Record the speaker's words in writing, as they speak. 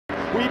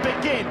we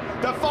begin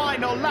the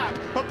final lap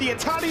of the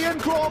Italian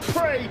Grand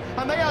Prix,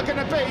 and they are going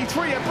to be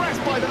three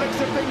abreast by the looks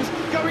of things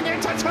going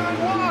into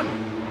turn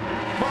one.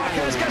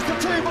 Marquez gets the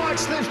two-bike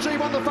slipstream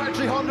on the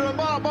factory Honda, and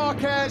Marc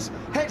Marquez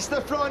hits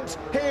the front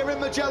here in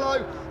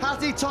Mugello.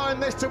 Has he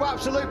timed this to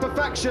absolute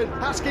perfection?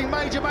 Asking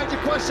major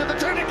questions. The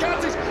two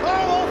Ducatis,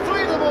 all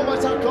three of them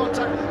almost had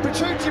contact.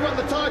 Petrucci ran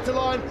the title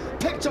line,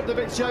 picked up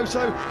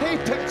Dovizioso, he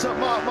picked up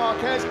Marc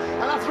Marquez,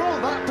 and after all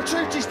that,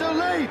 Petrucci still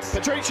leads.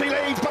 Petrucci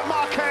leads, but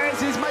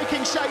Marquez is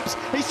making shapes.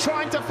 He's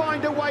trying to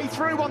find a way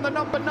through on the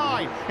number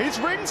 9. Is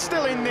Rins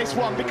still in this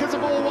one because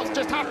of all what's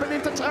just happened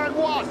into turn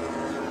 1?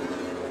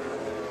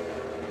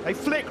 They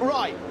flick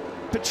right.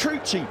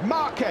 Petrucci,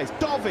 Marquez,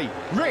 Dovi,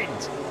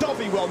 Rins.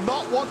 Dovi will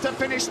not want to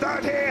finish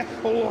third here.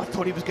 Oh, I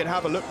thought he was going to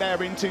have a look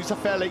there into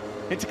Cifelli,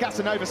 into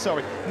Casanova,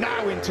 sorry.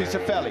 Now into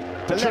Cifelli,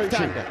 the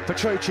left-hander.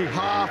 Petrucci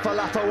half a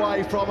lap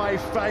away from a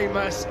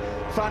famous,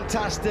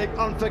 fantastic,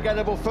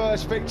 unforgettable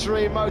first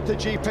victory in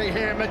MotoGP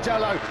here in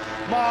Mugello.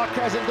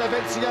 Marquez and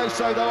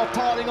Dovizioso, they were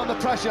piling on the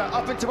pressure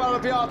up into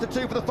Arrabbiata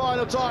 2 for the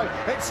final time.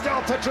 It's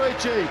still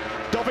Petrucci.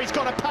 Dovi's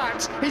got to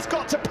pounce. He's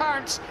got to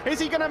pounce. Is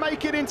he going to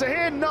make it into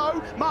here?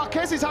 No.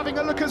 Marquez is having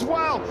a look as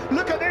well.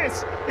 Look at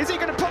this. Is he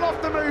going to pull off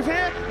the move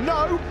here?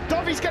 No.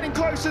 Dovi's getting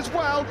close as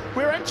well.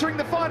 We're entering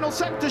the final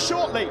sector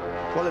shortly.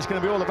 Well, it's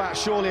going to be all about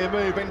surely a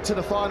move into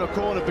the final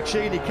corner.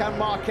 Bacchini, can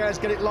Marquez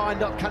get it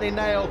lined up? Can he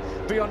nail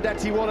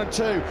Biondetti 1 and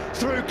 2?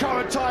 Through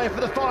current tyre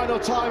for the final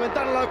time, and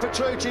Danilo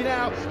Petrucci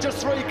now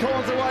just 3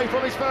 corners away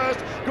from his first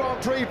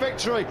Grand Prix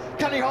victory.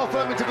 Can he hold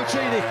firm into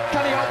Bacchini?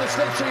 Can he hold the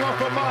slipstream off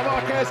from Marc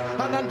Marquez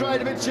and Andrea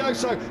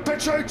Dovizioso?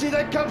 Petrucci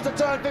then comes to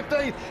turn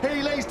 15.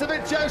 He leads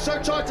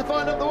Dovizioso, tries to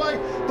find up the way,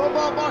 but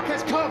Marc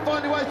Marquez can't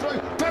find a way through.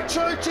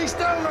 Petrucci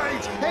still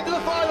leads into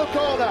the final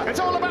corner. It's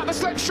all about the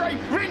slipstream.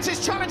 Rins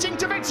is challenging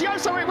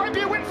Dovizioso. It won't be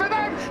a win for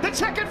them. The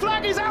checkered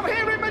flag is out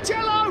here in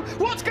Mugello.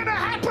 What's going to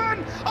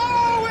happen?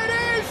 Oh,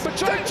 it is!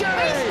 Petrucci!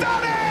 He's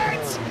done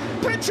it!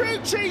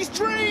 Petrucci's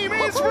dream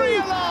is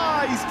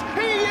realised.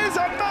 He is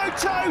a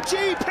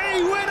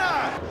MotoGP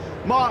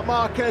winner. Marc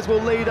Marquez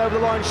will lead over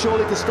the line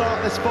surely to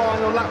start this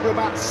final lap. We're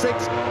about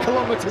 6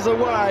 kilometres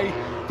away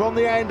from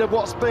the end of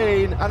what's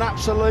been an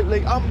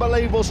absolutely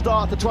unbelievable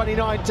start to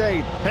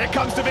 2019. Here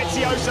comes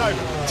Dovizioso,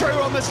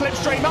 through on the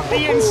slipstream, up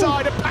the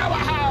inside, a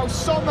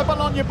powerhouse on the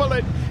Bologna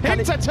Bullet,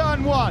 into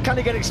turn 1. Can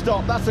he get it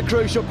stopped? That's the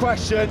crucial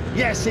question.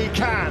 Yes, he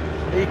can.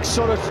 He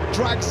sort of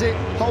drags it,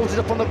 holds it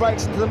up on the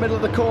brakes into the middle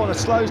of the corner,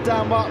 slows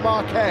down Marc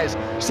Marquez.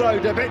 So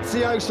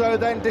Dovizioso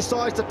then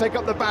decides to pick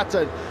up the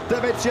baton.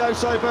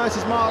 Dovizioso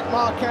versus Marc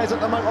Marquez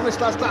at the moment on this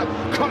last lap.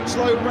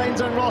 Crutchlow,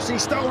 Rins and Rossi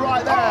still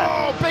right there.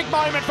 Oh, big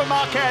moment for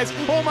Marquez.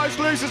 Almost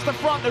loses the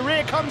front, the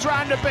rear comes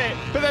round a bit,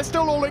 but they're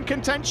still all in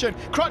contention.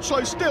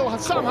 Crutchlow still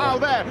somehow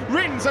there.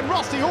 Rins and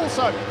Rossi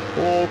also.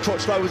 Oh,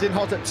 Crutchlow was in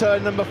hot at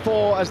turn number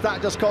 4 as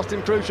that just cost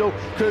him crucial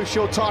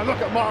time. Look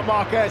at Marc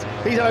Marquez.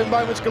 He's having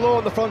moments galore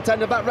on the front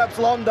end of that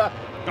Repsol Honda.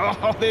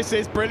 Oh, this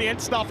is brilliant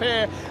stuff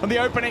here. And the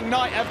opening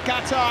night of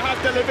Qatar has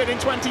delivered in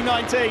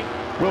 2019.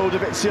 Will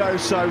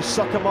Dovizioso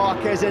sucker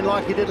Marquez in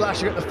like he did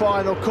last year at the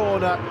final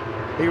corner?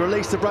 He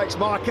released the brakes,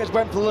 Marquez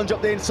went for the lunge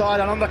up the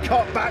inside, and on the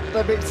cut back,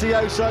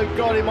 Dovizioso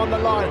got him on the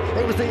line.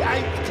 It was the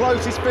 8th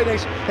closest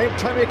finish in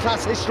Premier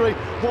Class history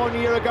 1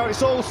 year ago.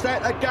 It's all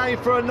set again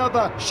for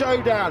another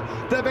showdown.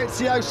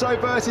 Dovizioso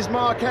versus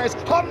Marquez,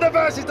 Honda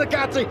versus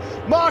Ducati.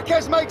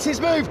 Marquez makes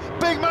his move,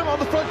 big moment on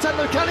the front end,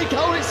 can he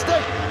hold it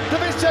stick?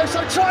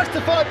 Dovizioso tries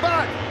to fight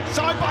back.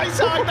 Side by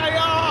side they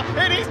are.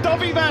 It is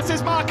Dovi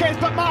versus Marquez,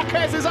 but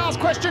Marquez has asked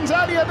questions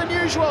earlier than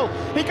usual.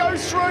 He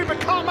goes through but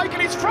can't make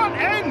it his front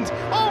end.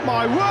 Oh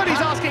my word,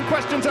 he's asking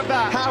questions of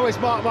that. How is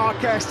Marc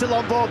Marquez still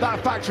on board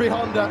that factory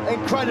Honda?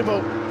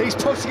 Incredible. He's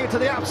pushing it to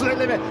the absolute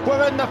limit.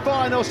 We're in the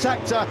final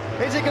sector.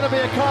 Is it going to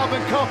be a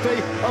carbon copy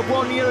of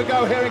 1 year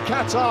ago here in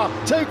Qatar?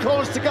 2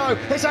 corners to go.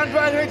 It's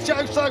Andrea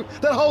Dovizioso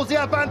that holds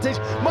the advantage.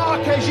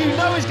 Marquez, you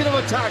know he's going to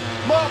attack.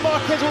 Marc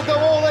Marquez will go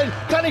all in.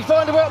 Can he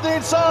find a way up the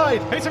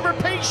inside? It's a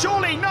repeat,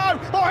 surely. No.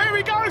 Oh, here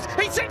he goes.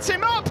 He sits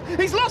him up.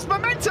 He's lost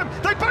momentum.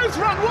 They both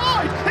run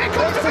wide. Here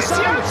comes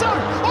Dovizioso.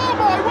 Oh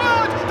my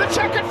word. The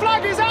checkered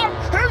flag is out.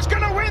 Who's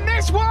going to win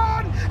this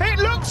one? It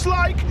looks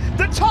like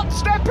the top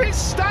step is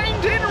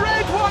stained in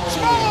red once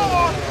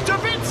more.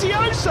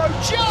 Dovizioso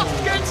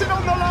just gets it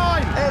on the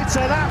line. It's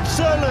an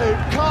absolute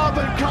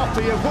carbon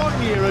copy of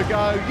 1 year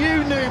ago.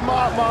 You knew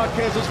Marc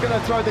Marquez was going to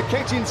throw the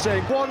kitchen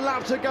sink. 1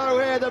 lap to go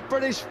here. The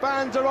British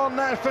fans are on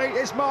their feet.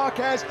 It's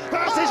Marquez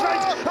versus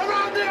Rins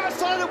around the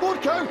outside of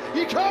Woodcote.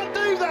 You can't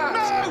do that.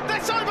 No,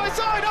 they're side by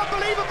side.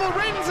 Unbelievable.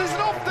 Rins is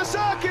off the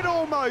circuit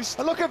almost.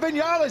 And look at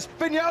Vinales.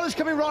 Vinales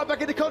coming right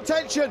back into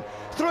contention.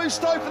 Through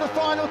Stowe for the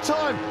final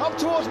time. Up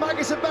towards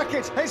Magnus and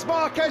Beckett. It's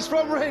Marquez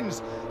from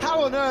Rins.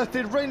 How on earth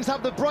did Rins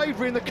have the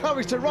bravery and the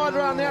courage to ride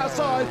around the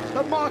outside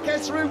of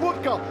Marquez through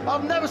Woodcote?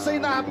 I've never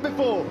seen that happen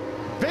before.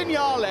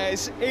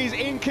 Viñales is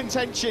in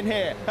contention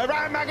here.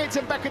 Around Maggots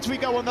and Beckett we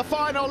go on the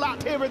final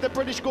lap here of the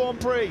British Grand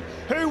Prix.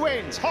 Who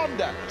wins?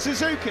 Honda,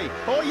 Suzuki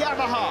or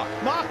Yamaha?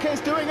 Marquez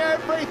doing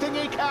everything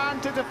he can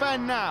to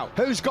defend now.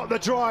 Who's got the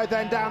drive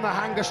then down the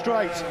Hanger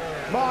Straight?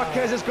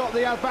 Marquez has got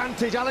the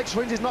advantage. Alex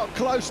Rins is not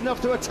close enough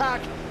to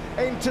attack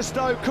into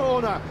Stowe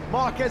Corner.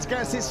 Marquez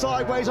gets it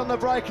sideways on the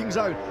braking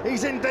zone.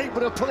 He's in deep,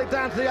 but he'll pull it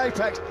down to the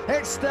apex.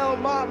 It's still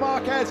Marc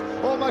Marquez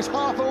almost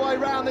half a way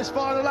round this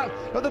final lap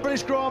of the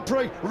British Grand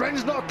Prix.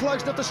 Rins not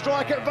close enough to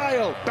strike at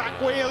Vale.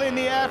 Back wheel in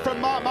the air from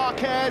Marc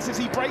Marquez as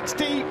he breaks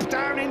deep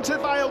down into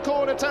Vale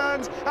corner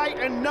turns 8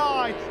 and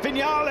 9.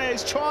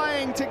 Viñales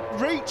trying to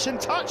reach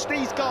and touch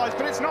these guys,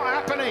 but it's not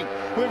happening.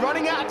 We're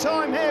running out of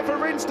time here for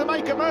Rins to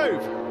make a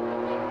move.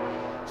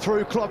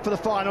 Through clock for the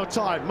final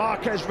time.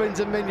 Marquez,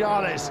 Rins and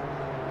Viñales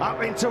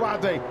up into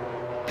Abbey,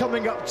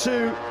 coming up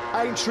to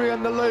Aintree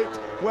and the loop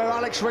where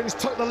Alex Rins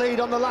took the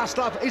lead on the last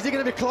lap. Is he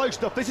going to be close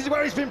enough? This is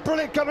where he's been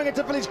brilliant coming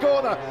into Village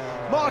Corner.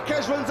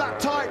 Marquez runs that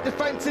tight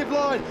defensive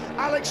line.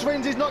 Alex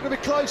Rins is not going to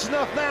be close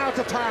enough now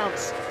to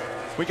pounce.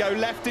 We go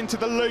left into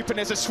the loop and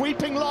there's a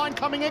sweeping line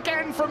coming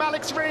again from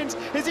Alex Rins.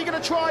 Is he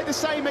going to try the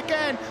same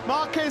again?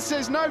 Marquez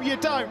says no, you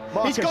don't.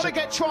 Marquez, he's got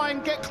to try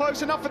and get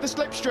close enough for the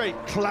slipstream.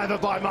 Clever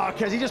by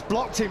Marquez. He just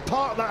blocked him,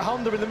 parked that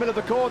Honda in the middle of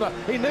the corner.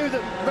 He knew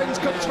that Rins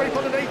could sweep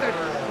underneath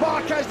him.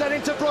 Marquez then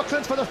into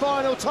Brooklands for the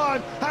final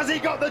time. Has he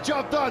got the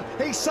job done?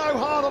 He's so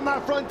hard on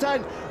that front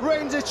end.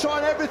 Rins is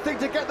trying everything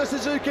to get the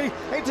Suzuki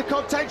into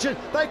contention.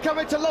 They come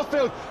into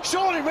Luffield.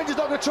 Surely Rins is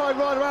not going to try and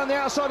ride around the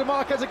outside of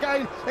Marquez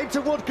again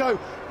into Woodcote.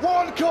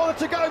 One corner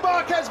to go,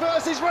 Marquez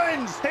versus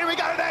Rins. Here we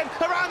go then,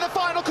 around the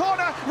final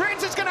corner.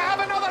 Rins is going to have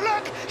another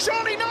look.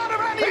 Surely not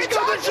around the He's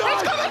got the drive.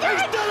 He's going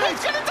to do it.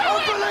 He's going to do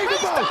it. He's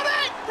Unbelievable. done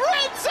it.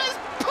 Rins has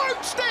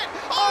poached it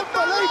on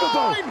Unbelievable.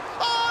 the line.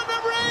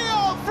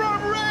 Unreal from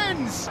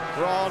Rins.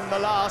 We're on the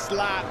last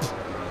lap.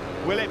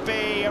 Will it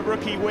be a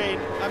rookie win,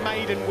 a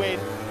maiden win?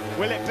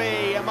 Will it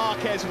be a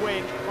Marquez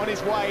win on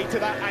his way to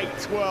that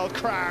 8th world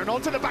crown?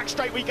 Onto the back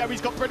straight we go.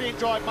 He's got brilliant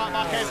drive, Marc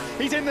Marquez.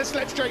 He's in the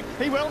slipstream.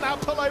 He will now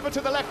pull over to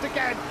the left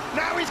again.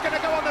 Now he's going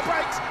to go on the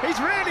brakes. He's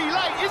really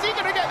late. Is he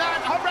going to get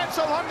that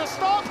Repsol Honda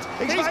stopped?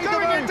 He's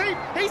going in deep.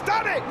 He's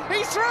done it.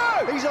 He's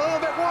through. He's a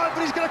little bit wide,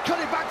 but he's going to cut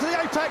it back to the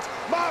apex.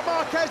 Marc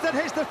Marquez then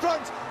hits the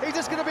front. He's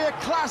just going to be a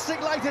classic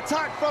late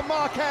attack from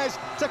Marquez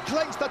to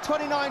clinch the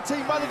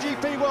 2019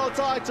 MotoGP World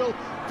title.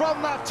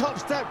 From that top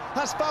step,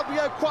 has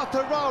Fabio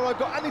Quartararo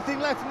got anything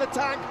left in the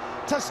tank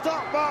to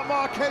stop Marc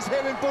Marquez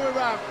here in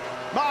Buriram?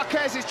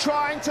 Marquez is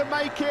trying to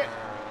make it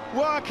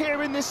work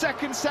here in the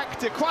second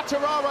sector.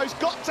 Quartararo's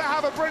got to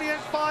have a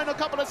brilliant final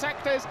couple of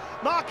sectors.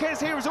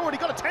 Marquez here has already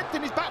got a 10th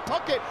in his back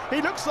pocket.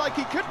 He looks like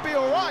he could be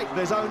all right.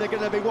 There's only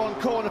going to be one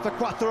corner for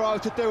Quartararo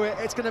to do it.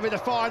 It's going to be the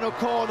final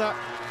corner.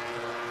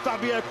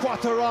 Fabio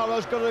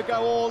Quartararo's got to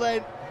go all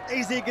in.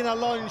 Is he going to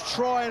lunge,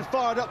 try and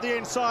fire it up the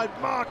inside?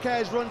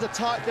 Marquez runs a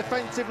tight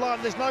defensive line.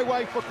 There's no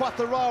way for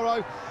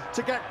Quartararo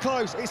to get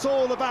close. It's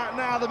all about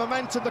now the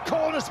momentum, the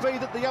corner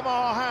speed that the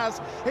Yamaha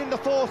has in the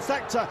 4th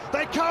sector.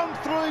 They come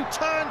through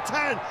turn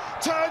 10,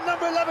 turn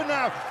number 11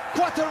 now.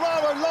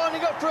 Quartararo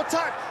lining up for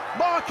attack.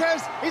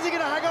 Marquez, is he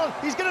going to hang on?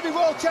 He's going to be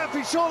world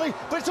champion surely,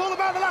 but it's all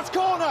about the last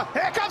corner.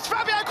 Here comes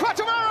Fabio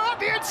Quartararo up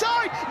the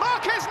inside.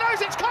 Marquez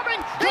knows it's coming.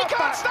 He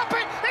can't stop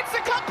it. It's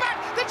the cutback.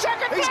 The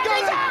checkered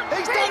flag is out.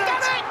 He's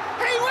done it.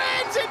 He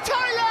wins in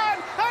Thailand,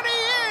 and he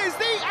is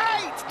the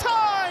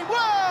 8th-time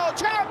world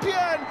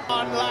champion.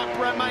 1 lap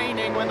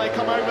remaining when they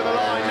come over the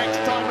line next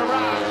time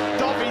around.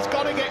 Dovi's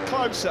got to get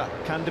closer.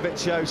 Can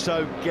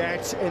Dovizioso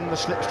get in the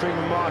slipstream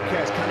of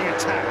Marquez? Can he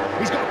attack?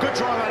 He's got a good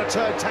drive out of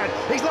turn 10.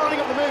 He's lining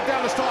up the move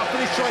down the start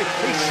finish straight.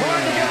 He's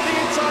trying to get the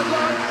inside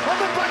line on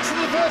the brakes of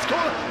the first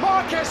corner.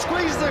 Marquez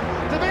squeezes him.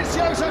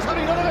 Dovizioso's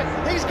having none of it.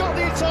 He's got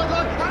the inside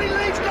line and he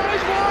leads. Now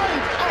he's wide.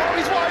 Oh,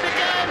 he's wide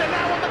again, and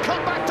now on the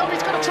comeback,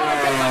 Dovi's got to try and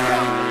get back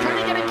up. Can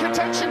he get in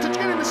contention to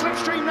get in the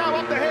slipstream now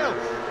up the hill?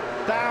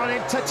 Down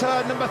into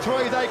turn number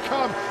 3 they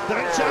come.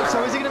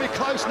 Dovizioso, is he going to be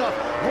close enough?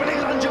 Will he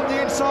lunge up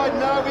the inside?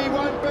 No, he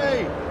won't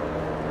be.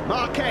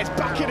 Marquez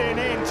backing it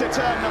into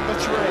turn number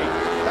 3.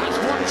 That's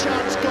one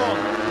chance gone.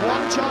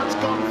 One chance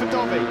gone for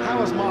Dovi. How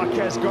has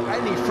Marquez got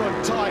any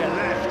front tyre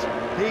left?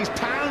 He's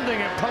pounding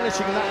and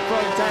punishing that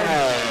front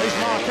end. Is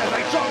Marquez.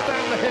 They drop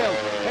down the hill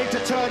into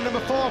turn number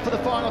 4 for the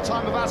final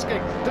time of asking.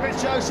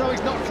 Dovizioso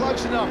is not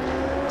close enough.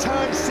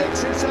 Turn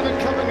 6 and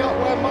 7 coming up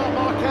where Marc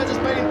Marquez has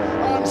been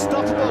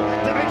unstoppable.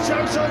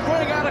 Dovizioso's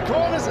running out of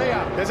corners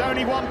here. There's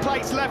only one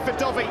place left for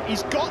Dovi.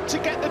 He's got to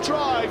get the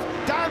drive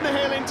down the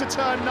hill into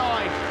turn 9.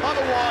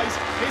 Otherwise,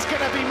 it's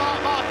going to be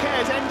Marc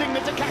Marquez ending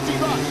the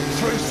Ducati run.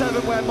 Through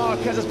 7 where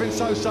Marquez has been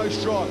so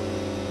strong.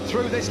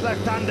 Through this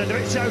left-hander,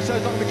 Dovizioso's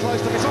not going to be close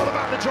enough. It's all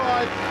about the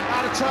drive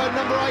out of turn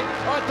number 8.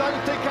 I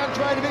don't think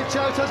Andrea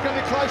Dovizioso's going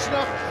to be close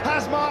enough.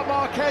 Has Marc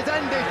Marquez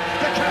ended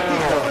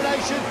Ducati's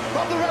domination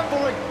of the Red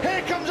Bull Ring?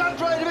 Here comes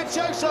Andrea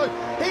Dovizioso.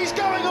 He's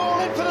going all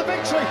in for the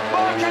victory.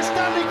 Marquez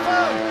standing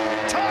firm.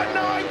 Turn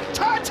 9,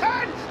 turn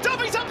 10.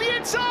 Dovi's up the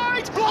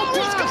inside. Block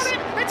he's got it.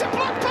 It's a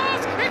block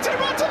pass. It's a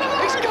run to the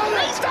line. He's got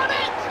it. He's done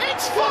it.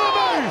 It's 4 What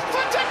a move.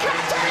 for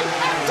Ducati.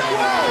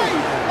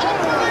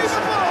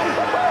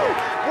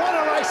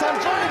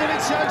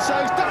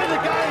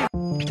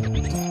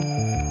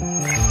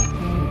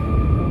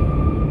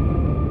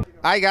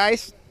 Hi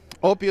guys,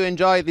 hope you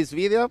enjoyed this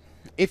video.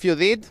 If you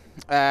did,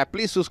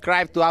 please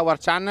subscribe to our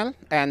channel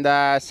and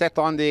set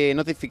on the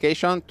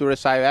notification to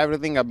receive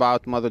everything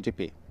about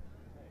MotoGP.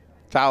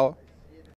 Ciao!